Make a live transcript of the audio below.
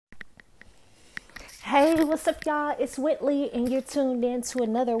Hey, what's up, y'all? It's Whitley, and you're tuned in to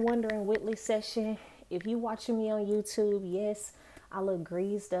another Wondering Whitley session. If you watching me on YouTube, yes, I look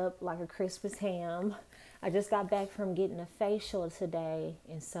greased up like a Christmas ham. I just got back from getting a facial today,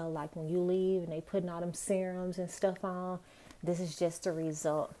 and so like when you leave and they putting all them serums and stuff on, this is just the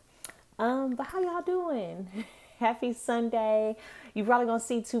result. But how y'all doing? Happy Sunday. You're probably gonna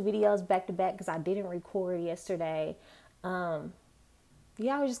see two videos back to back because I didn't record yesterday.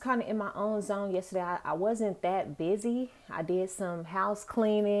 Yeah, I was just kind of in my own zone yesterday. I wasn't that busy. I did some house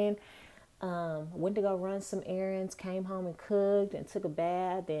cleaning, went to go run some errands, came home and cooked and took a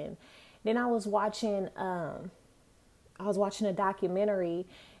bath. And then I was watching a documentary.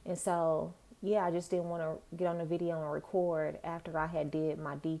 And so, yeah, I just didn't want to get on the video and record after I had did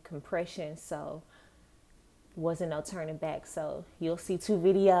my decompression. So wasn't no turning back. So you'll see two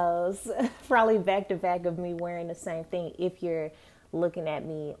videos probably back to back of me wearing the same thing if you're looking at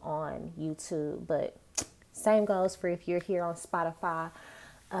me on YouTube, but same goes for if you're here on Spotify.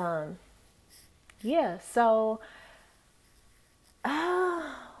 Yeah, so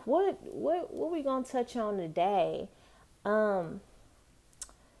what we gonna touch on today? I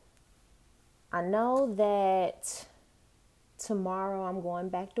know that tomorrow I'm going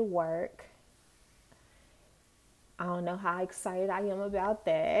back to work. I don't know how excited I am about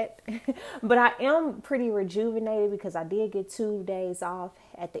that, but I am pretty rejuvenated because I did get 2 days off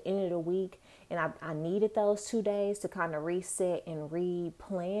at the end of the week, and I needed those 2 days to kind of reset and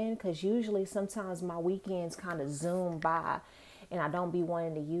replan because usually sometimes my weekends kind of zoom by and I don't be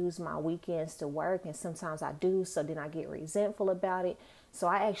wanting to use my weekends to work, and sometimes I do, so then I get resentful about it. So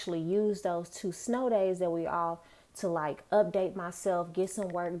I actually used those 2 snow days that we off to like update myself, get some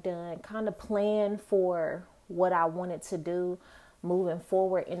work done, kind of plan for what I wanted to do moving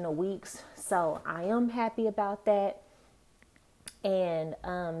forward in the weeks. So I am happy about that. And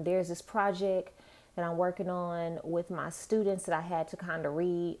there's this project that I'm working on with my students that I had to kind of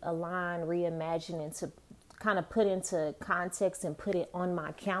realign, reimagine, and to kind of put into context and put it on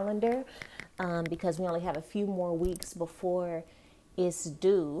my calendar because we only have a few more weeks before it's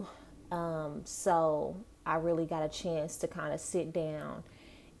due. So I really got a chance to kind of sit down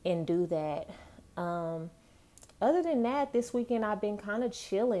and do that. Other than that, this weekend I've been kind of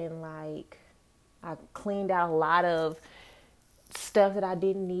chilling. Like I cleaned out a lot of stuff that I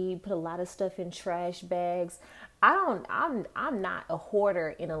didn't need, put a lot of stuff in trash bags. I'm not a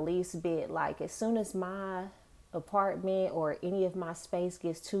hoarder in the least bit. Like as soon as my apartment or any of my space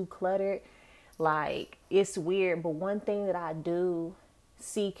gets too cluttered, like it's weird. But one thing that I do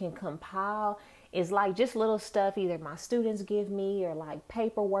seek and compile is like just little stuff either my students give me or like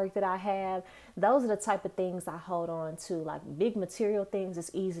paperwork that I have. Those are the type of things I hold on to. Like big material things,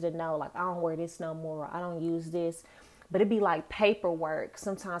 it's easy to know. Like I don't wear this no more. Or I don't use this. But it'd be like paperwork.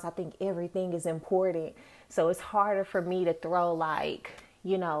 Sometimes I think everything is important. So it's harder for me to throw like,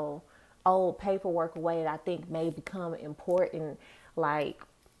 old paperwork away that I think may become important. Like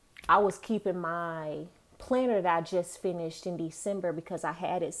I was keeping my planner that I just finished in December because I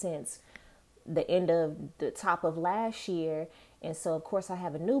had it since the end of the top of last year. And so of course I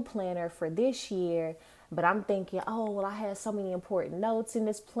have a new planner for this year, but I'm thinking, oh, well, I had so many important notes in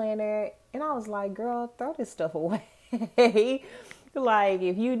this planner. And I was like, girl, throw this stuff away. Like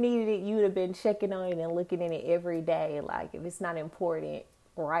if you needed it, you'd have been checking on it and looking in it every day. Like if it's not important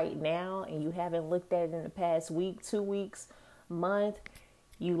right now and you haven't looked at it in the past week, 2 weeks, month,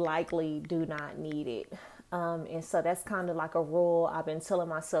 you likely do not need it. And so that's kind of like a rule I've been telling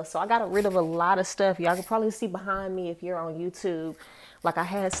myself. So I got rid of a lot of stuff. Y'all can probably see behind me if you're on YouTube. Like I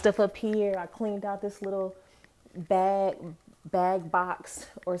had stuff up here. I cleaned out this little bag box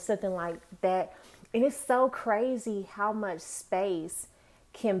or something like that. And it's so crazy how much space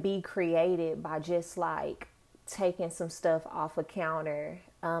can be created by just like taking some stuff off a counter.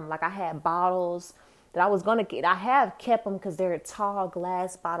 Like I had bottles that I was going to get. I have kept them because they're tall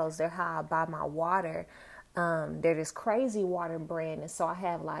glass bottles. They're how I buy my water. They're this crazy water brand. And so I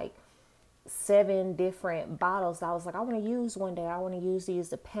have like 7 different bottles. I was like, I want to use one day. I want to use these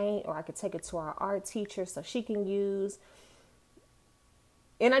to paint, or I could take it to our art teacher so she can use.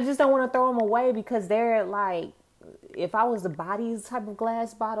 And I just don't want to throw them away because they're like, if I was to buy these type of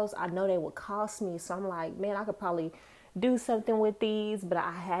glass bottles, I know they would cost me. So I'm like, man, I could probably do something with these, but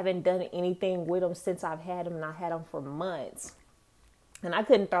I haven't done anything with them since I've had them, and I had them for months. And I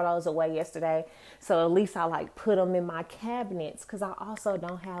couldn't throw those away yesterday. So at least I like put them in my cabinets because I also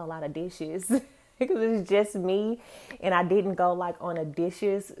don't have a lot of dishes because it's just me. And I didn't go like on a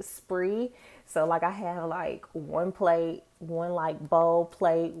dishes spree. So like I have like one plate, one like bowl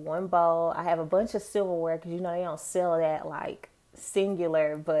plate, one bowl. I have a bunch of silverware because they don't sell that like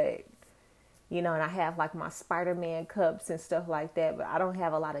singular, but and I have like my Spider-Man cups and stuff like that, but I don't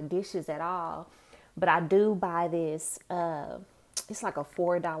have a lot of dishes at all. But I do buy this, it's like a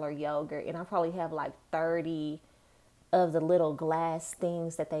 $4 yogurt, and I probably have like 30 of the little glass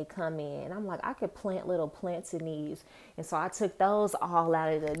things that they come in. And I'm like, I could plant little plants in these. And so I took those all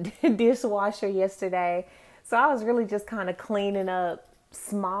out of the dishwasher yesterday. So I was really just kind of cleaning up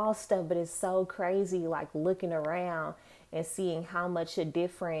small stuff, but it's so crazy, like looking around and seeing how much a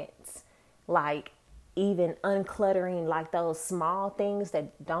difference, like even uncluttering like those small things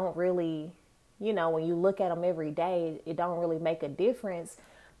that don't really, when you look at them every day, it don't really make a difference.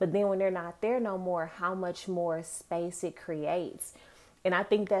 But then when they're not there no more, how much more space it creates. And I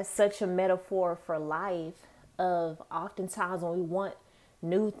think that's such a metaphor for life, of oftentimes when we want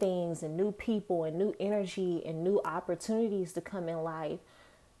new things and new people and new energy and new opportunities to come in life,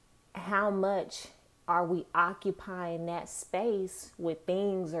 how much are we occupying that space with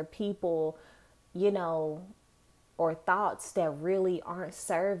things or people, or thoughts that really aren't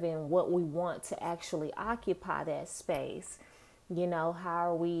serving what we want to actually occupy that space? How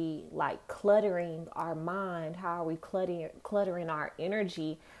are we like cluttering our mind? How are we cluttering our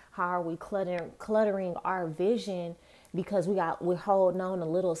energy? How are we cluttering our vision? Because we're holding on to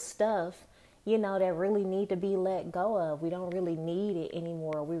little stuff, that really need to be let go of. We don't really need it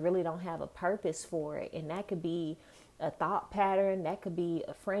anymore. We really don't have a purpose for it. And that could be a thought pattern. That could be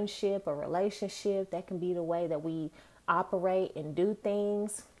a friendship, a relationship. That can be the way that we operate and do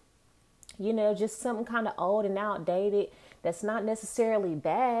things. Just something kind of old and outdated that's not necessarily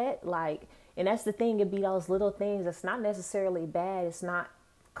bad. And that's the thing, it'd be those little things that's not necessarily bad. It's not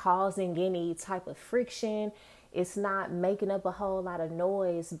causing any type of friction. It's not making up a whole lot of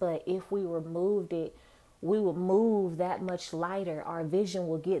noise. But if we removed it, we would move that much lighter. Our vision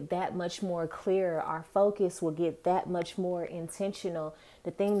will get that much more clear. Our focus will get that much more intentional.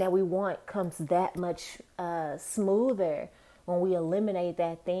 The thing that we want comes that much smoother when we eliminate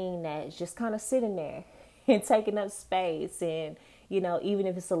that thing that's just kind of sitting there and taking up space. And, even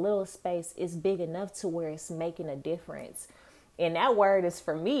if it's a little space, it's big enough to where it's making a difference. And that word is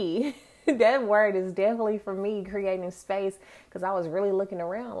for me. That word is definitely for me, creating space, because I was really looking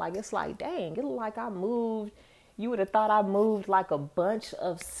around like, it's like, dang, it looked like I moved. You would have thought I moved like a bunch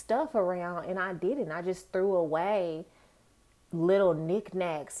of stuff around, and I didn't. I just threw away little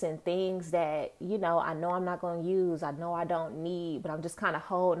knickknacks and things that, I know I'm not going to use. I know I don't need, but I'm just kind of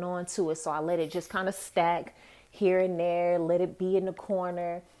holding on to it. So I let it just kind of stack here and there, let it be in the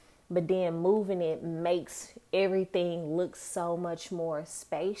corner. But then moving it makes everything look so much more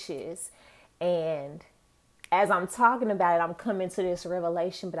spacious. And as I'm talking about it, I'm coming to this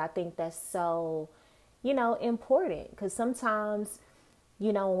revelation, but I think that's so, important. Because sometimes,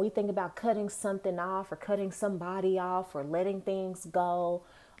 when we think about cutting something off or cutting somebody off or letting things go,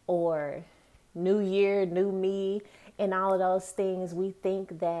 or new year, new me, and all of those things, we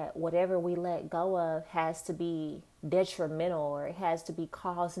think that whatever we let go of has to be detrimental, or it has to be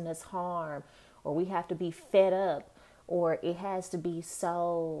causing us harm, or we have to be fed up, or it has to be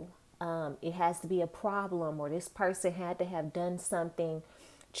it has to be a problem, or this person had to have done something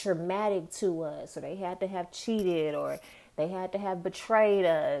traumatic to us, or they had to have cheated, or they had to have betrayed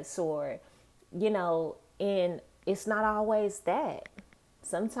us, or, and it's not always that.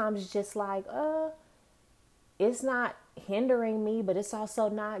 Sometimes it's just like, it's not hindering me, but it's also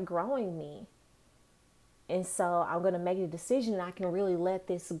not growing me. And so I'm going to make a decision that I can really let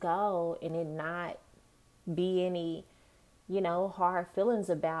this go and it not be any, hard feelings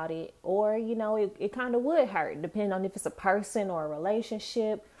about it. Or, it kind of would hurt, depending on if it's a person or a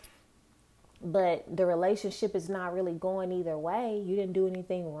relationship. But the relationship is not really going either way. You didn't do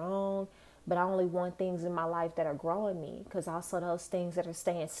anything wrong. But I only want things in my life that are growing me. Because also those things that are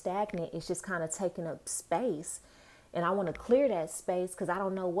staying stagnant, it's just kind of taking up space. And I want to clear that space because I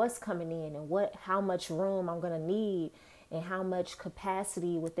don't know what's coming in and how much room I'm going to need and how much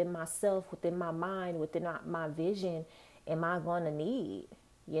capacity within myself, within my mind, within my vision am I going to need.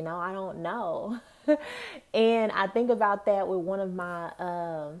 I don't know. And I think about that with one of my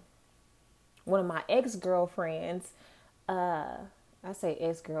ex-girlfriends. I say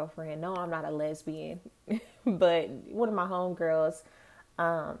ex-girlfriend. No, I'm not a lesbian. But one of my homegirls,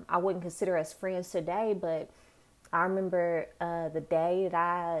 I wouldn't consider us friends today, but I remember the day that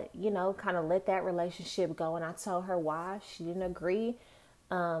I, kind of let that relationship go, and I told her why. She didn't agree.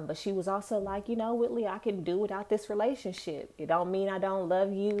 But she was also like, Whitley, I can do without this relationship. It don't mean I don't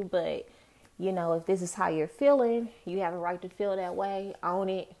love you, but, if this is how you're feeling, you have a right to feel that way, own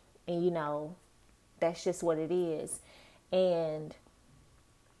it. And, that's just what it is. And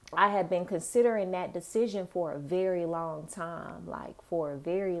I had been considering that decision for a very long time, like for a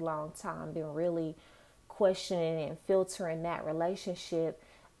very long time, been really questioning and filtering that relationship.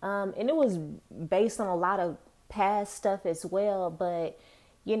 And it was based on a lot of past stuff as well, but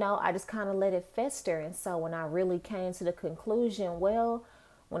I just kind of let it fester. And so when I really came to the conclusion, well,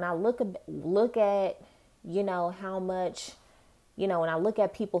 when I look at, how much, when I look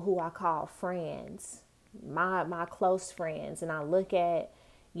at people who I call friends, my close friends, and I look at,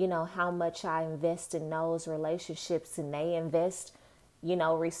 how much I invest in those relationships and they invest,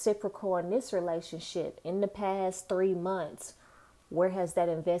 reciprocal in this relationship in the past 3 months. Where has that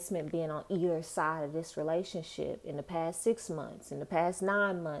investment been on either side of this relationship in the past 6 months, in the past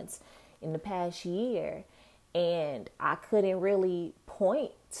 9 months, in the past year? And I couldn't really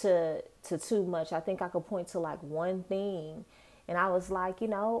point to too much. I think I could point to like one thing. And I was like,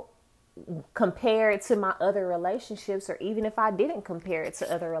 compare it to my other relationships, or even if I didn't compare it to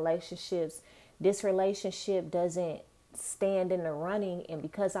other relationships, this relationship doesn't stand in the running. And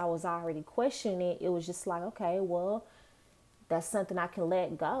because I was already questioning it, it was just like, okay, well, that's something I can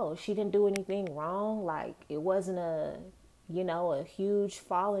let go. She didn't do anything wrong. Like, it wasn't a huge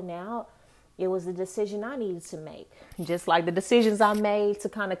falling out. It was a decision I needed to make. Just like the decisions I made to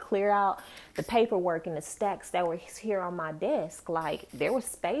kind of clear out the paperwork and the stacks that were here on my desk. Like, there was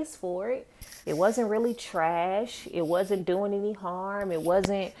space for it. It wasn't really trash. It wasn't doing any harm. It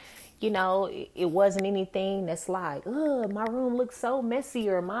wasn't, it wasn't anything that's like, my room looks so messy,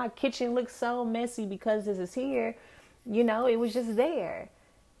 or my kitchen looks so messy because this is here. It was just there.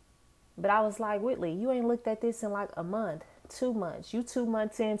 But I was like, Whitley, you ain't looked at this in like a month, 2 months. You 2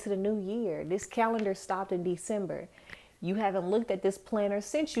 months into the new year. This calendar stopped in December. You haven't looked at this planner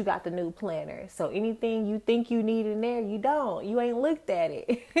since you got the new planner. So anything you think you need in there, you don't. You ain't looked at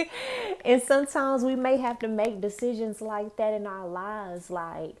it. And sometimes we may have to make decisions like that in our lives.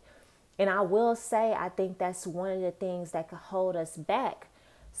 And I will say, I think that's one of the things that could hold us back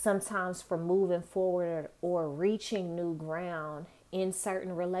sometimes from moving forward or reaching new ground in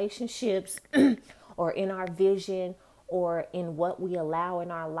certain relationships or in our vision or in what we allow in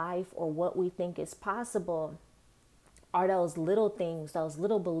our life or what we think is possible, are those little things, those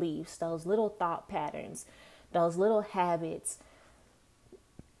little beliefs, those little thought patterns, those little habits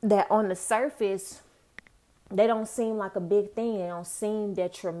that on the surface, they don't seem like a big thing. They don't seem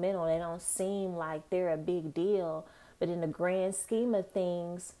detrimental. They don't seem like they're a big deal. But in the grand scheme of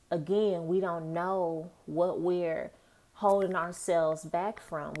things, again, we don't know what we're holding ourselves back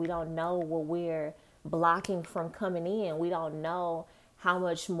from. We don't know what we're blocking from coming in. We don't know how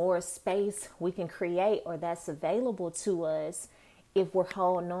much more space we can create or that's available to us if we're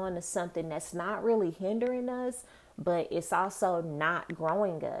holding on to something that's not really hindering us, but it's also not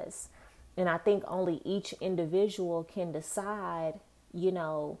growing us. And I think only each individual can decide,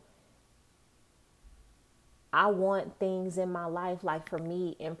 I want things in my life, like for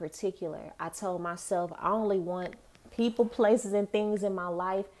me in particular, I told myself I only want people, places, and things in my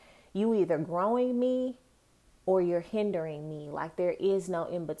life. You either growing me or you're hindering me. Like, there is no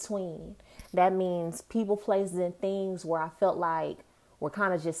in between. That means people, places, and things where I felt like were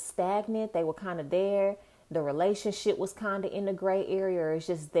kind of just stagnant. They were kind of there. The relationship was kind of in the gray area, or it's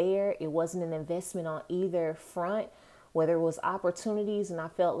just there. It wasn't an investment on either front, whether it was opportunities and I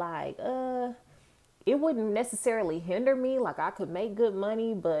felt like, it wouldn't necessarily hinder me. Like, I could make good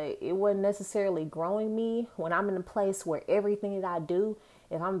money, but it wasn't necessarily growing me. When I'm in a place where everything that I do,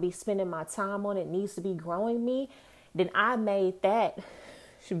 if I'm going to be spending my time on it, needs to be growing me, then I made that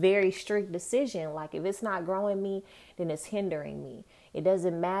very strict decision. Like, if it's not growing me, then it's hindering me. It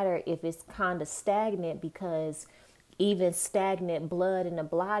doesn't matter if it's kind of stagnant, because even stagnant blood in the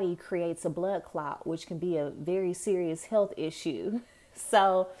body creates a blood clot, which can be a very serious health issue.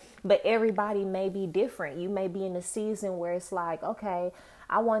 So, but everybody may be different. You may be in a season where it's like, okay,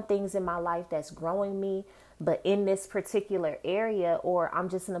 I want things in my life that's growing me, but in this particular area, or I'm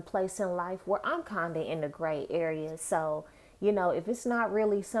just in a place in life where I'm kind of in the gray area. So, if it's not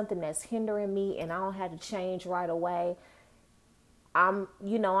really something that's hindering me and I don't have to change right away, I'm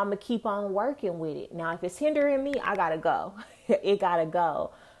going to keep on working with it. Now, if it's hindering me, I got to go. It got to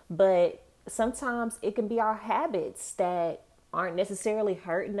go. But sometimes it can be our habits that aren't necessarily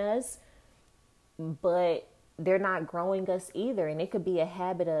hurting us, but they're not growing us either. And it could be a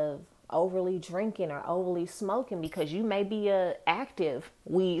habit of overly drinking or overly smoking, because you may be an active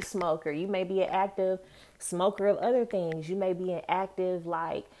weed smoker. You may be an active smoker of other things. You may be an active,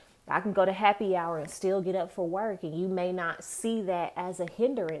 like, I can go to happy hour and still get up for work, and you may not see that as a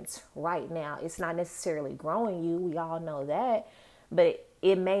hindrance right now. It's not necessarily growing you. We all know that, but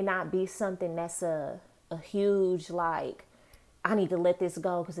it may not be something that's a huge, like, I need to let this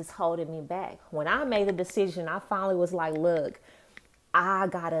go because it's holding me back. When I made the decision, I finally was like, look, I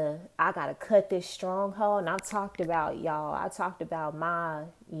gotta cut this stronghold. And I talked about my,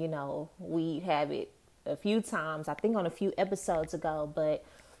 weed habit a few times, I think on a few episodes ago, but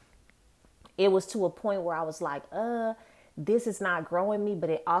it was to a point where I was like, this is not growing me, but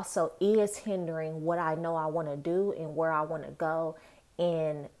it also is hindering what I know I want to do and where I want to go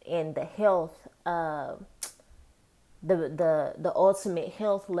in the health, the ultimate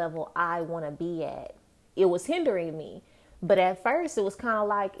health level I want to be at. It was hindering me. But at first it was kind of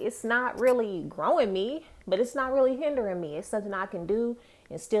like, it's not really growing me, but it's not really hindering me. It's something I can do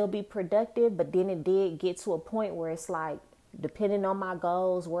and still be productive. But then it did get to a point where it's like, depending on my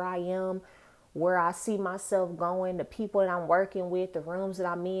goals, where I am, where I see myself going, the people that I'm working with, the rooms that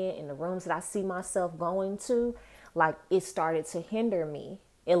I'm in, and the rooms that I see myself going to, like it started to hinder me.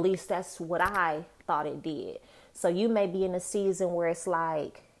 At least that's what I thought it did. So you may be in a season where it's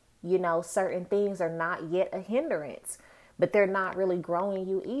like, certain things are not yet a hindrance, but they're not really growing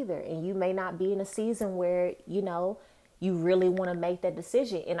you either. And you may not be in a season where, you really want to make that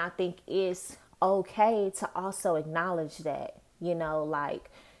decision. And I think it's okay to also acknowledge that, like,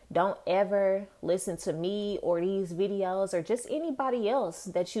 don't ever listen to me or these videos or just anybody else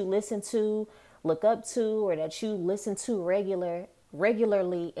that you listen to, look up to, or that you listen to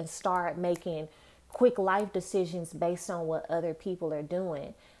regularly and start making quick life decisions based on what other people are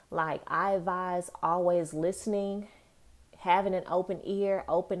doing. Like, I advise always listening, having an open ear,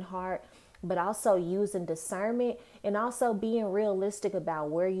 open heart, but also using discernment and also being realistic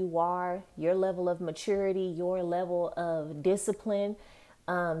about where you are, your level of maturity, your level of discipline,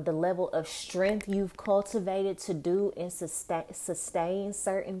 the level of strength you've cultivated to do and sustain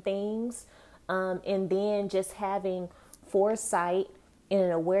certain things. And then just having foresight and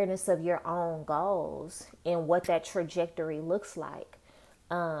an awareness of your own goals and what that trajectory looks like.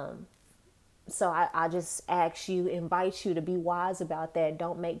 So I just invite you to be wise about that.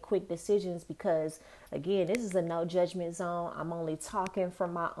 Don't make quick decisions because, again, this is a no judgment zone. I'm only talking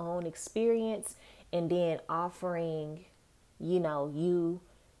from my own experience and then offering, you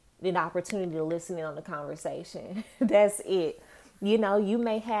the opportunity to listen in on the conversation. That's it. You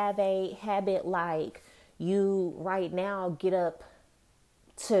may have a habit like you right now get up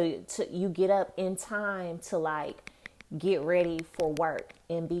you get up in time to like get ready for work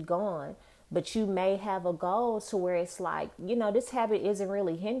and be gone. But you may have a goal to where it's like, this habit isn't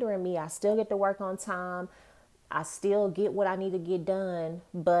really hindering me. I still get to work on time. I still get what I need to get done.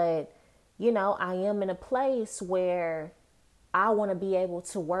 But, I am in a place where I want to be able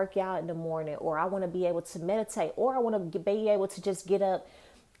to work out in the morning, or I want to be able to meditate, or I want to be able to just get up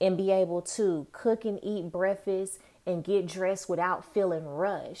and be able to cook and eat breakfast and get dressed without feeling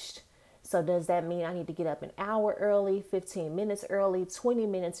rushed. So does that mean I need to get up an hour early, 15 minutes early, 20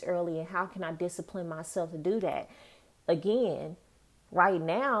 minutes early? And how can I discipline myself to do that? Again, right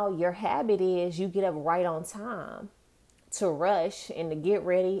now, your habit is you get up right on time to rush and to get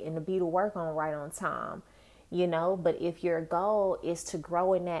ready and to be to work on right on time. But if your goal is to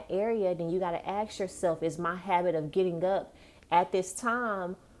grow in that area, then you got to ask yourself, is my habit of getting up at this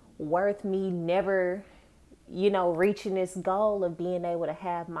time worth me never reaching this goal of being able to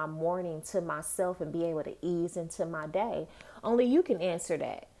have my morning to myself and be able to ease into my day? Only you can answer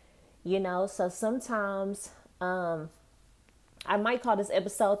that, So sometimes, I might call this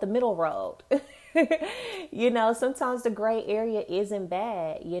episode the middle road. Sometimes the gray area isn't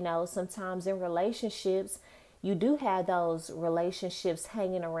bad. Sometimes in relationships, you do have those relationships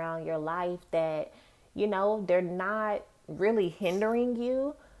hanging around your life that, they're not really hindering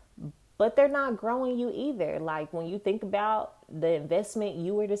you, but they're not growing you either. Like when you think about the investment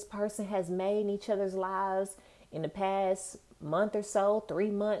you or this person has made in each other's lives in the past month or so,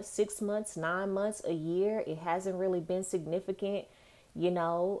 3 months, 6 months, 9 months, a year, it hasn't really been significant.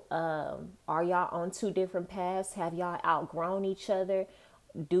 Are y'all on two different paths? Have y'all outgrown each other?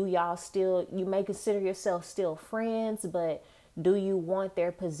 Do y'all still, you may consider yourself still friends, but do you want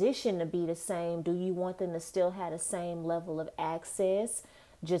their position to be the same? Do you want them to still have the same level of access?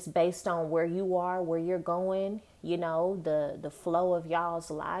 Just based on where you are, where you're going, the flow of y'all's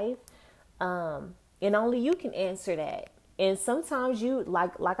life. And only you can answer that. And sometimes you,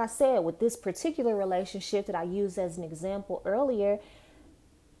 like I said, with this particular relationship that I used as an example earlier,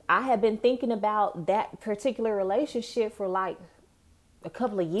 I had been thinking about that particular relationship for like a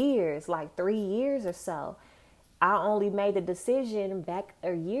couple of years, like 3 years or so. I only made the decision back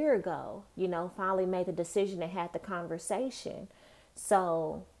a year ago, finally made the decision and had the conversation.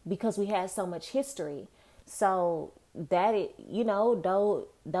 So, because we had so much history. So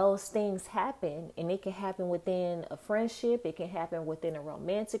those things happen, and it can happen within a friendship. It can happen within a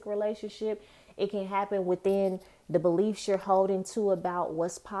romantic relationship. It can happen within the beliefs you're holding to about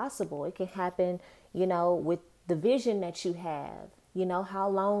what's possible. It can happen, with the vision that you have. How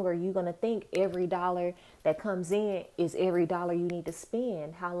long are you going to think every dollar that comes in is every dollar you need to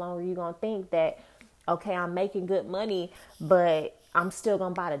spend? How long are you going to think that, okay, I'm making good money, but I'm still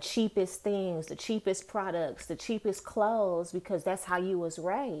going to buy the cheapest things, the cheapest products, the cheapest clothes, because that's how you was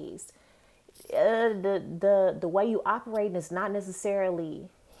raised. The way you operate is not necessarily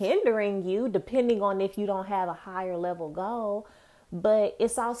hindering you, depending on if you don't have a higher level goal, but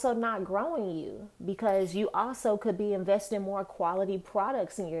it's also not growing you, because you also could be investing in more quality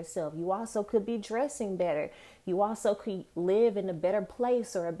products in yourself. You also could be dressing better. You also could live in a better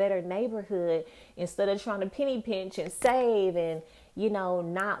place or a better neighborhood, instead of trying to penny pinch and save and,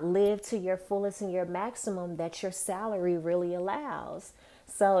 not live to your fullest and your maximum that your salary really allows.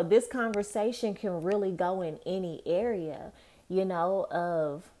 So this conversation can really go in any area,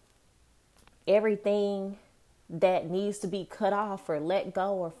 of everything that needs to be cut off or let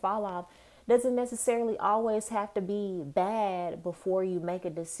go or fall off. Doesn't necessarily always have to be bad before you make a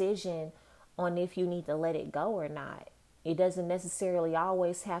decision on if you need to let it go or not. It doesn't necessarily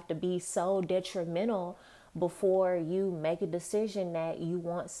always have to be so detrimental before you make a decision that you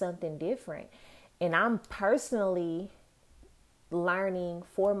want something different. And I'm personally learning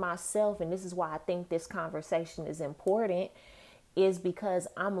for myself, and this is why I think this conversation is important, is because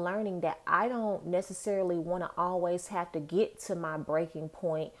I'm learning that I don't necessarily want to always have to get to my breaking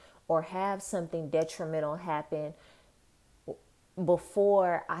point or have something detrimental happen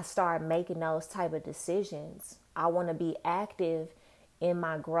before I start making those type of decisions. I want to be active in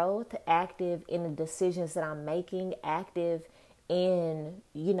my growth, active in the decisions that I'm making, active in,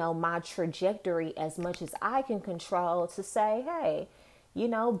 my trajectory as much as I can control, to say, hey,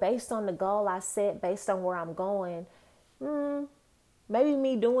 based on the goal I set, based on where I'm going, maybe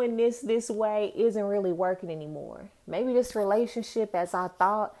me doing this way isn't really working anymore. Maybe this relationship, as I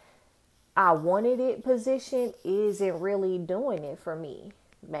thought I wanted it positioned, isn't really doing it for me.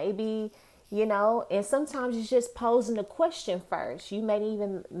 Maybe, and sometimes it's just posing a question first. You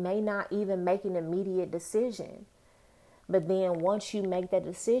may not even make an immediate decision. But then once you make that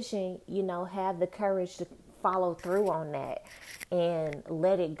decision, have the courage to follow through on that and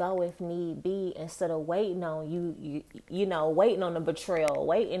let it go if need be, instead of waiting on waiting on the betrayal,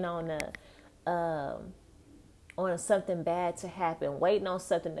 waiting on something bad to happen, waiting on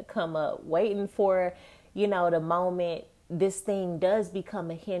something to come up, waiting for, the moment this thing does become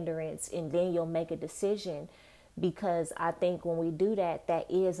a hindrance, and then you'll make a decision. Because I think when we do that, that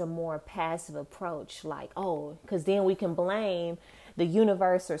is a more passive approach. Like, because then we can blame the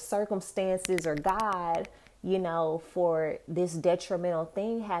universe or circumstances or God, for this detrimental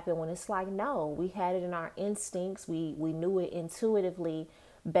thing happen, when it's like, no, we had it in our instincts. We knew it intuitively,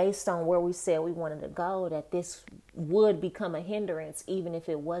 based on where we said we wanted to go, that this would become a hindrance, even if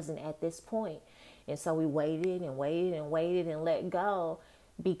it wasn't at this point. And so we waited and waited and waited and let go,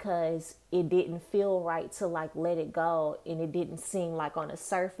 because it didn't feel right to let it go. And it didn't seem like on the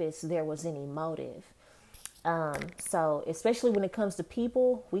surface there was any motive. So especially when it comes to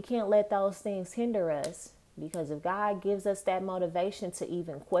people, we can't let those things hinder us, because if God gives us that motivation to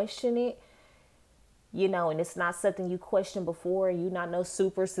even question it, and it's not something you questioned before, you're not no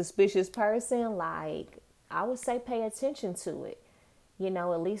super suspicious person, I would say pay attention to it.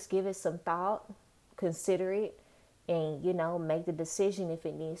 At least give it some thought, consider it, and, make the decision if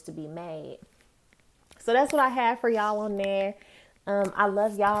it needs to be made. So that's what I have for y'all on there. I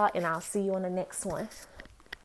love y'all, and I'll see you on the next one.